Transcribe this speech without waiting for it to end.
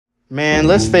Man,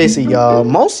 let's face it, y'all.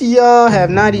 Most of y'all have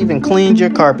not even cleaned your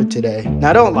carpet today.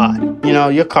 Now, don't lie. You know,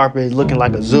 your carpet is looking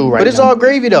like a zoo right now. But it's all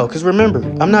gravy, though, because remember,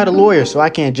 I'm not a lawyer, so I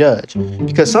can't judge.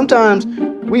 Because sometimes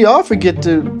we all forget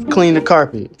to clean the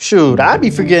carpet. Shoot, I be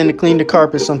forgetting to clean the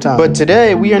carpet sometimes. But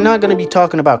today, we are not going to be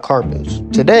talking about carpets.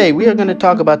 Today, we are going to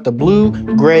talk about the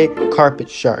blue-gray carpet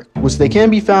shark, which they can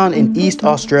be found in East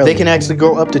Australia. They can actually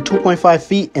grow up to 2.5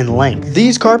 feet in length.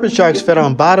 These carpet sharks feed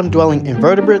on bottom-dwelling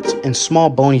invertebrates and small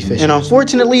bony fish. And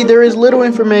unfortunately, there is little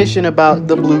information about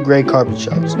the blue-gray carpet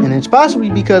sharks, and it's possibly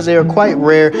because they are quite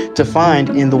rare to find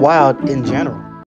in the wild in general.